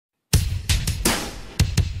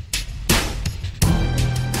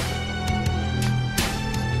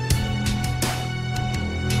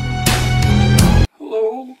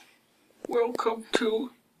welcome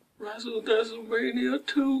to RazzleDazzleMania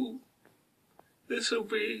 2. This will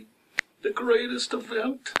be the greatest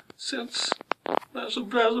event since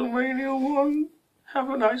RazzleDazzleMania 1.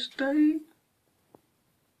 Have a nice day.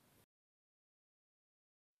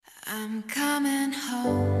 I'm coming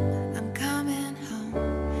home, I'm coming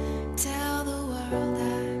home. Tell the world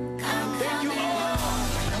I'm coming home.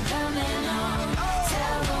 I'm coming home.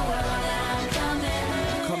 Tell the world I'm coming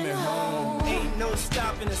home. Coming home. Ain't no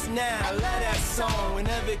stopping us now. I love that song.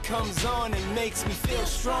 Whenever it comes on, it makes me feel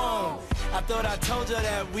strong. I thought I told you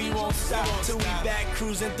that we won't stop till we back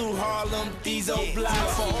cruising through Harlem. These old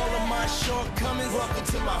blocks. For all of my shortcomings, welcome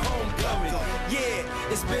to my homecoming. Yeah,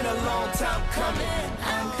 it's been a long time coming.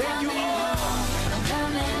 Thank you all. I'm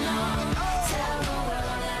coming home. Tell the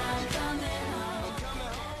world I'm coming home.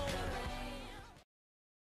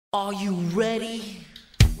 Are you ready?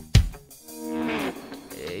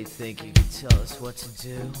 You think you could tell us what to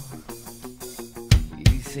do?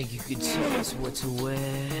 You think you could tell us what to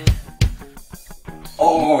wear?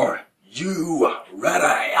 Are you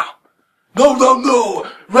ready? No,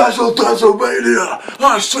 RazzleDazzleMania!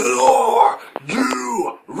 I said, are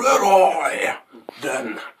you ready?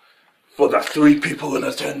 Then, for the 3 people in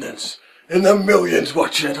attendance and the millions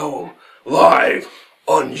watching at home, live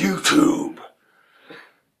on YouTube,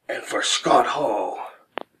 and for Scott Hall,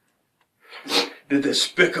 the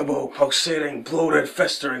despicable, pulsating, bloated,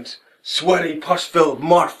 festering, sweaty, pus-filled,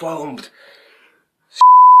 malformed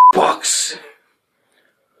box.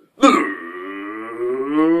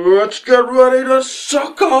 Let's get ready to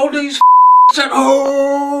suck all these at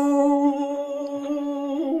home.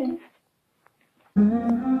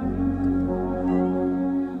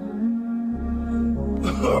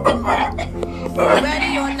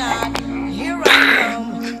 Ready or not, here I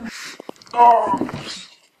come. Oh.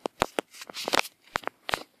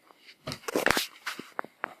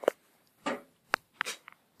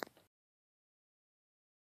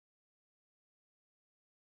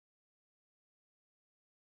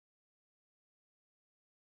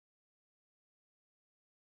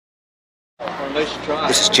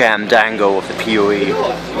 This is Jam Dango of the POE.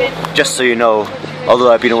 Just so you know, although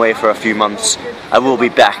I've been away for a few months, I will be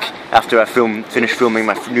back after I finish filming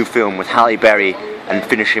my new film with Halle Berry and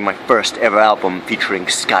finishing my first ever album featuring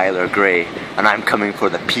Skylar Grey, and I'm coming for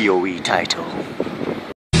the POE title.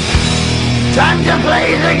 Time to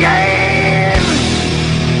play the game!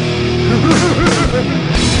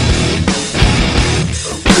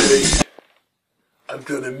 Okay, I'm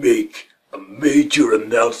gonna make a major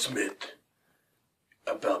announcement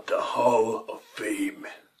about the Hall of Fame.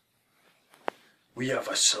 We have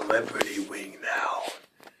a celebrity wing now,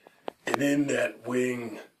 and in that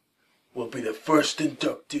wing will be the first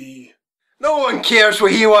inductee. No one cares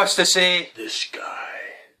what he wants to say. This guy.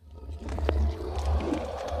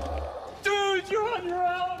 Dude, you're on your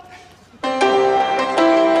own.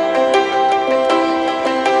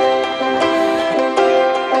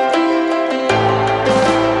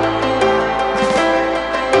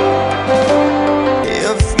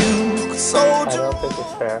 I don't think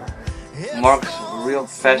it's fair. Mark's a real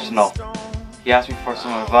professional. He asked me for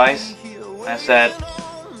some advice. I said,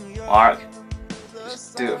 Mark,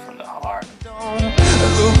 just do it from the heart.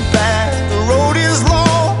 Look back, the road is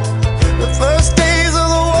long. The first days of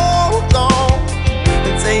the war gone.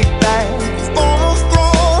 And take back the former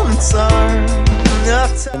throne and son.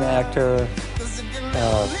 An actor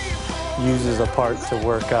uses a part to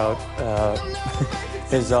work out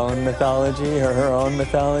his own mythology or her own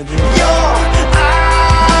mythology.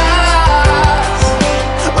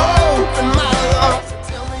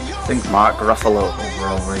 I think Mark Ruffalo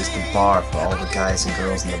overall raised the bar for all the guys and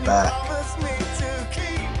girls in the back.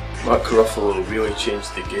 Mark Ruffalo really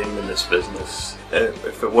changed the game in this business.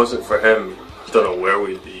 If it wasn't for him, I don't know where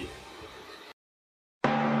we'd be.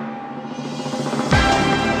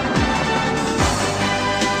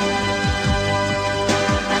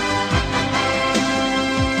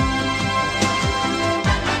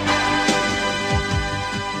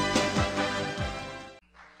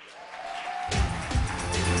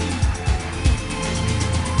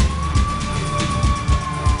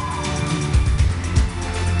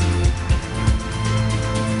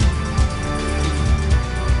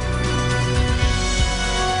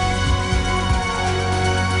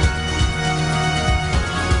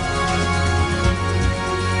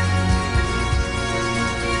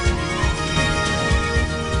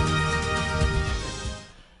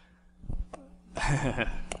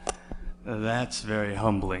 That's very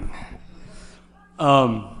humbling.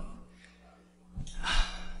 I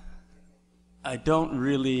don't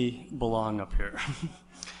really belong up here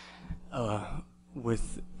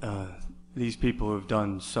with these people who've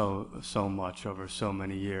done so much over so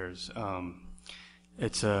many years.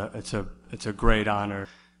 It's a great honor.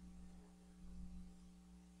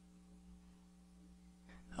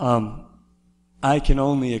 I can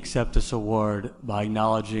only accept this award by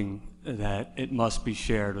acknowledging that it must be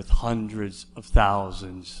shared with hundreds of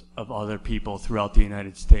thousands of other people throughout the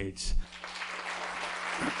United States.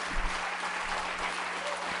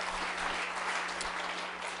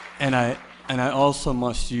 And I also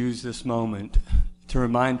must use this moment to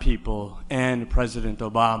remind people and President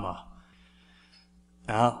Obama.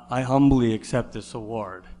 Now, I humbly accept this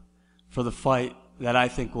award for the fight that I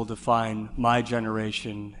think will define my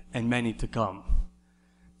generation and many to come.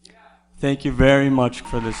 Thank you very much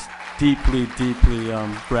for this deeply, deeply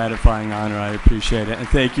gratifying honor. I appreciate it. And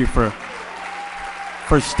thank you for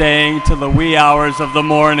staying to the wee hours of the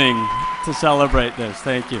morning to celebrate this.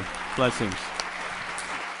 Thank you. Blessings.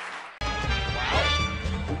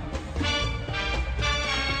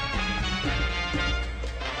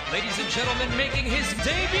 Ladies and gentlemen, making his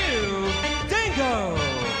debut, Dango!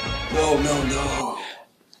 No.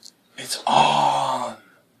 It's on.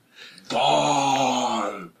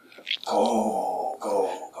 Dawn. Go, go,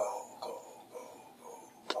 go, go, go,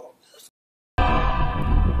 go, go.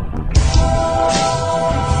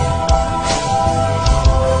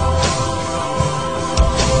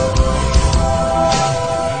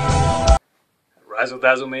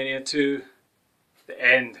 RazzleDazzleMania 2, the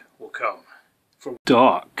end will come. For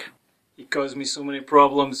Doc. He caused me so many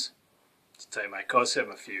problems. It's time I cause him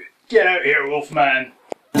a few. Get out here, Wolfman!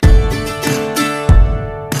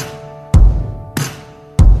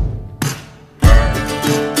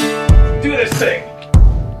 Do this thing!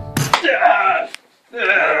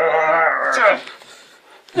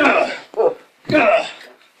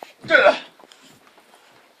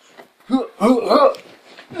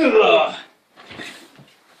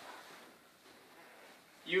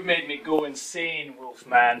 You made me go insane,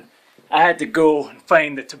 Wolfman. I had to go and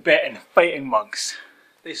find the Tibetan fighting monks.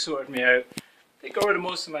 They sorted me out. They got rid of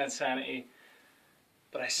most of my insanity.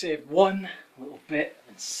 But I saved one little bit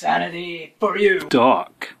of insanity for you.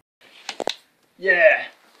 Doc. Yeah.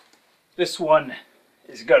 This one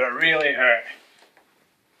is gonna really hurt.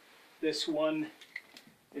 This one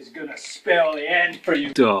is gonna spell the end for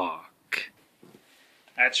you. Doc.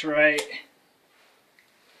 That's right.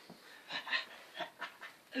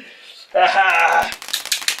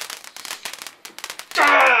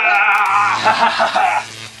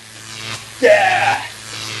 Yeah.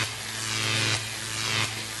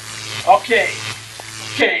 Okay,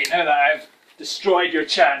 now that I've destroyed your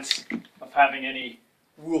chance of having any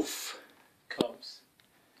wolf cubs,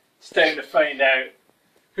 it's time to find out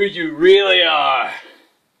who you really are.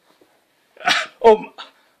 Oh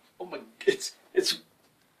my, it's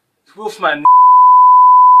Wolfman.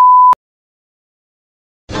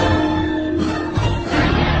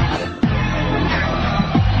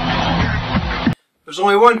 There's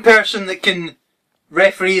only one person that can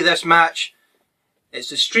referee this match. It's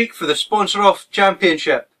the streak for the Sponsor Off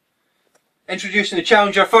Championship. Introducing the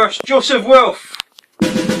challenger first, Joseph Wolf.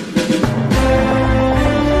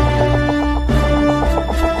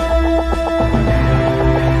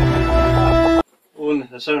 Owen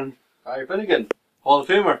the Sound Harry Finnegan, Hall of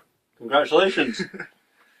Famer. Congratulations.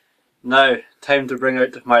 Now, time to bring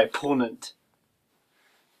out my opponent.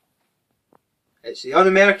 It's the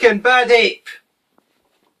Un-American Bad Ape.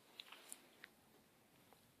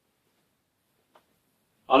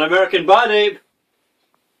 Un-American Bad Ape.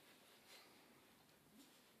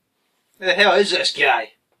 Who the hell is this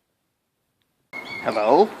guy?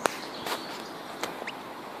 Hello?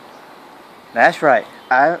 That's right.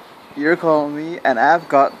 You're calling me, and I've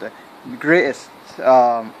got the greatest,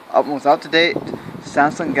 most up-to-date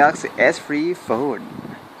Samsung Galaxy S3 phone.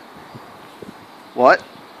 What?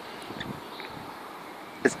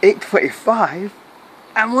 It's 8:25?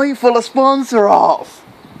 I'm waiting for the sponsor off!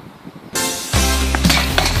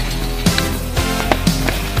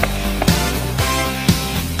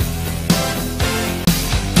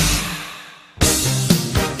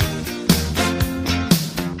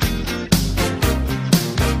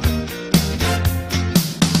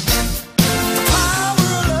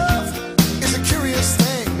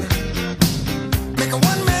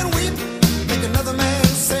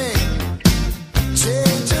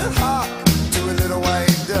 Change your heart to a little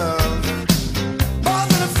white dove.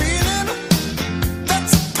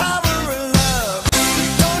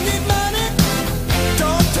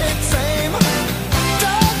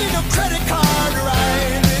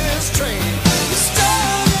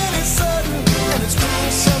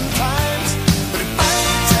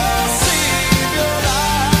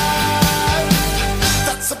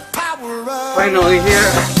 finally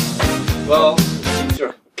here. Well,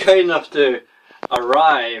 you're kind enough to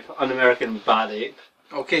arrive on American Bad Ape.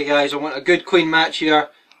 Okay guys, I want a good clean match here.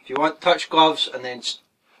 If you want, touch gloves and then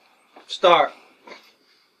start.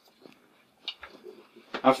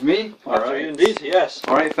 After me? After you indeed, yes.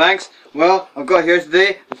 Alright, thanks. Well, I've got here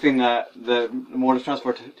today, between the mode of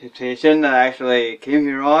transportation that I actually came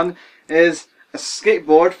here on, is a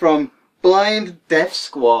skateboard from Blind Deaf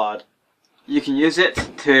Squad. You can use it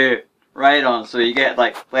to ride on, so you get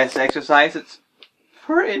like less exercise. It's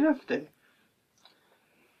pretty nifty.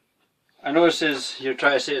 I know it says, you're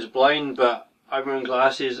trying to say it's blind, but I'm wearing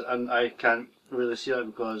glasses and I can't really see that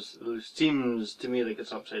because it seems to me like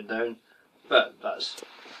it's upside down. But that's,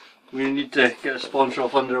 we need to get a sponsor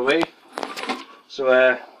off underway.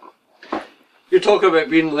 So you're talking about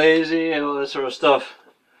being lazy and all this sort of stuff.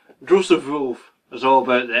 Joseph Wolf is all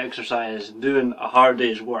about the exercise and doing a hard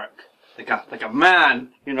day's work. Like a man,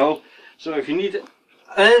 you know. So if you need an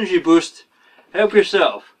energy boost, help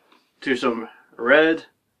yourself to some Red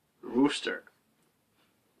Rooster.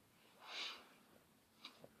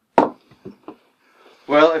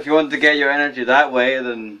 Well, if you want to get your energy that way,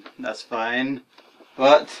 then that's fine.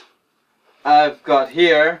 But I've got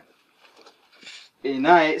here a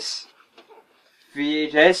nice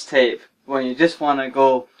VHS tape when you just want to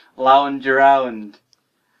go lounge around.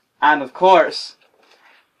 And of course,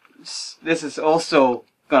 this is also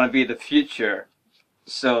going to be the future.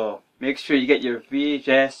 So make sure you get your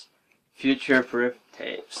VHS future-proof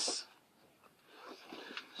tapes.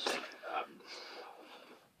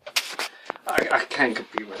 I can't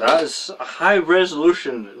compete with that. It's a high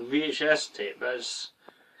resolution VHS tape. That's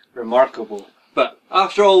remarkable. But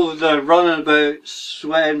after all of the running about,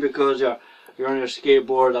 sweating because you're on your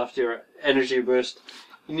skateboard after your energy boost,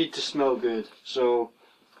 you need to smell good. So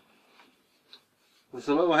with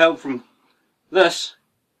a little help from this,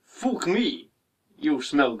 fuck me, you'll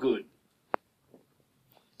smell good.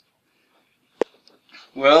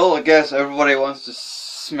 Well, I guess everybody wants to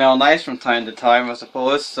smell nice from time to time, I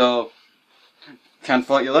suppose, so can't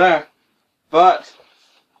fault you there. But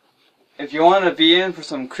if you want to be in for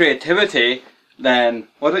some creativity, then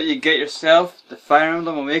why don't you get yourself the Fire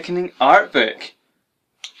Emblem Awakening art book?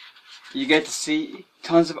 You get to see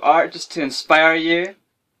tons of art just to inspire you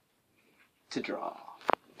to draw.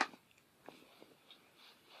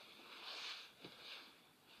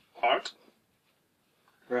 Art?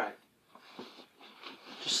 Right.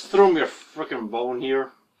 Just throw me a frickin' bone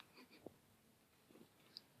here.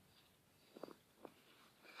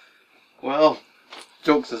 Well,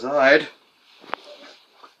 jokes aside,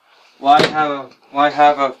 why have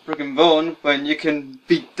a friggin' bone when you can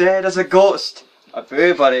be dead as a ghost? A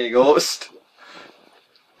very body ghost.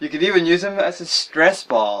 You can even use him as a stress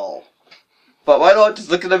ball. But why not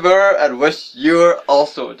just look in the mirror and wish you were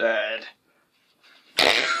also dead?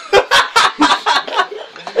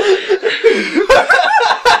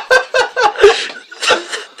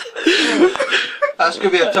 That's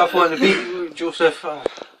going to be a tough one to beat, Joseph.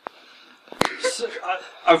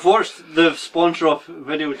 I've watched the sponsor of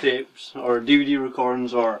videotapes or DVD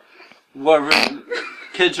recordings or whatever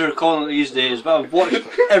kids are calling it these days, but I've watched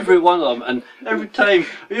every one of them, and every time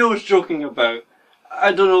you're always joking about,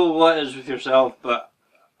 I don't know what it is with yourself, but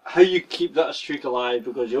how you keep that streak alive,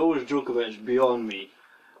 because you always joke about it, is beyond me.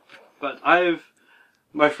 But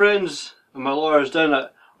my friends and my lawyers down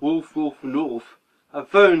at Wolf and Wolf have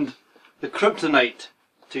found the kryptonite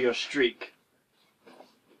to your streak.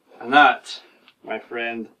 And that, my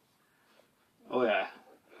friend, oh yeah,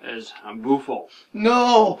 is a boofle.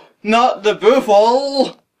 No, not the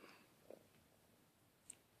boofle!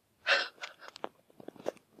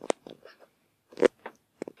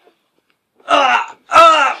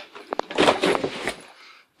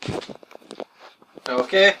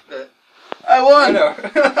 Okay. I won!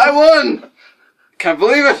 I won! Can't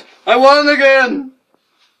believe it! I won again!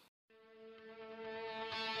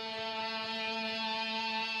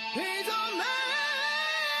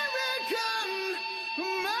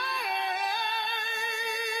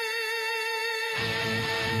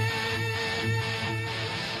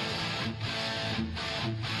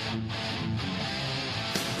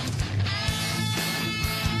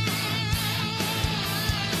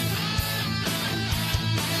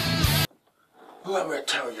 Let me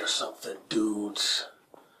tell you something, dudes.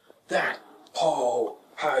 That Paul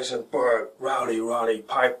Heisenberg, Rowdy Roddy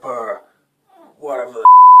Piper, whatever the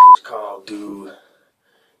he's called, dude.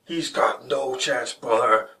 He's got no chance,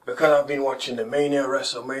 brother, because I've been watching the Mania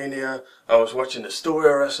WrestleMania. I was watching the story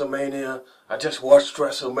of WrestleMania. I just watched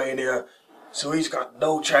WrestleMania. So he's got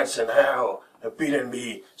no chance in hell of beating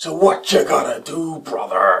me. So what you gonna do,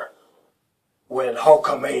 brother? when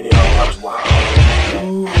Hulkamania was wild.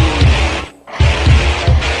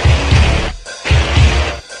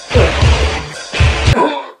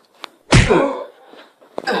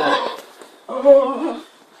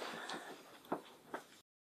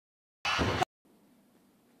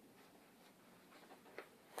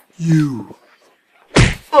 You.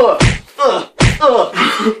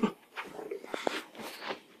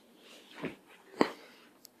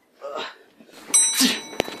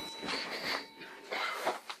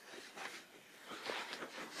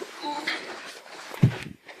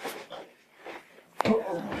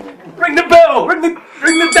 Ring the bell! Ring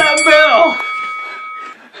the damn bell!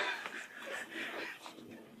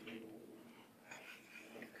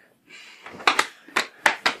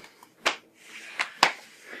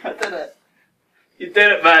 I did it. You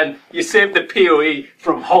did it, man. You saved the POE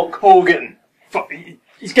from Hulk Hogan. Fuck,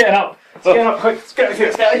 he's getting up. He's getting up quick. Let's get out of here.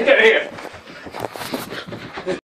 Let's get out of here.